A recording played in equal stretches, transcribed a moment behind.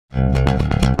Today,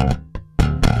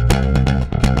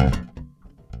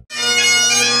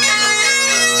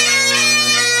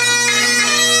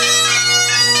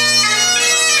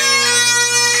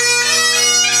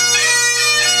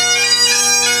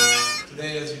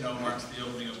 as you know, marks the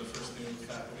opening of the first new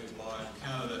faculty of law in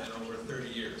Canada in over 30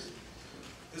 years.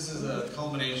 This is a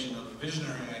culmination of a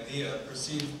visionary idea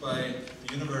perceived by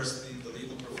the university, the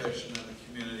legal profession, and the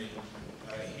community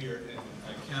here in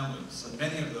Kamloops, and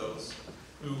many of those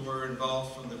who were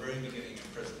involved from the very beginning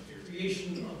and present here. The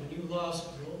creation of a new law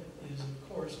school is, of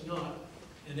course, not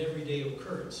an everyday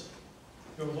occurrence,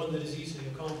 nor one that is easily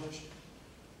accomplished.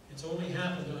 It's only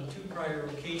happened on 2 prior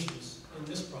occasions in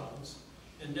this province,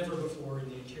 and never before in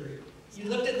the interior. You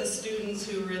looked at the students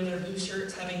who were in their blue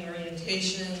shirts having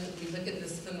orientation. We look at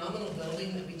this phenomenal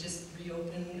building that we just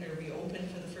reopened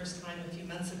for the first time a few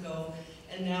months ago,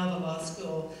 and now the law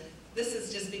school. This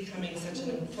is just becoming such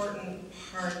an important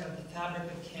part of the fabric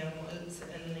of Kamloops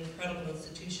and an incredible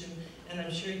institution, and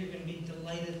I'm sure you're going to be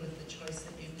delighted with the choice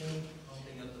that you've made.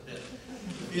 Holding up the bit.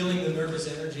 Feeling the nervous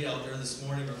energy out there this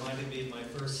morning reminded me of my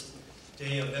first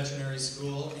day of veterinary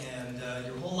school, and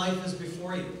your whole life is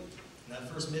before you. And that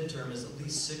first midterm is at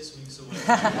least 6 weeks away.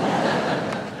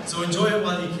 So enjoy it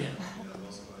while you can.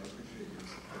 Also, I appreciate your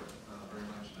support very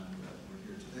much, and I'm glad we're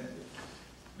here today.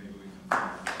 Maybe we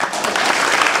can.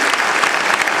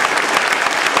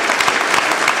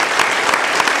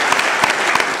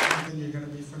 You're going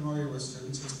to be familiar with,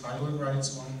 students, is title and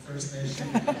rights, one First Nation,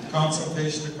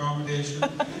 consultation, accommodation.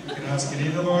 You can ask any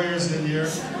of the lawyers in here,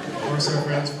 of course our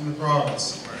friends from the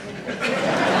province. So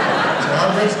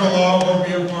Aboriginal law will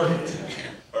be important.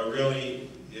 But really,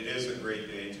 it is a great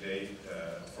day today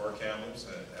for Kamloops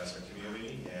as a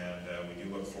community, and we do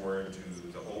look forward to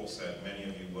the hopes that many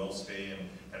of you will stay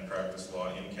and practice law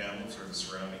in Kamloops or the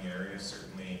surrounding areas,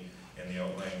 certainly in the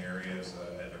outlying areas,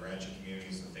 at the ranching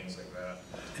communities and things like that.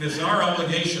 It is our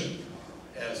obligation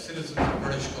as citizens of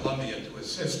British Columbia to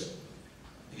assist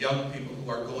the young people who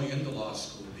are going into law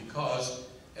school because,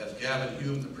 as Gavin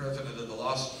Hume, the president of the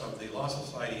Law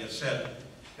Society, has said,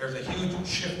 there's a huge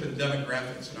shift in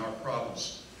demographics in our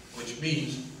province, which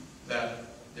means that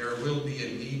there will be a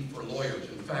need for lawyers.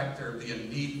 In fact, there will be a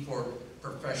need for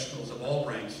professionals of all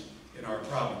ranks in our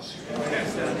province.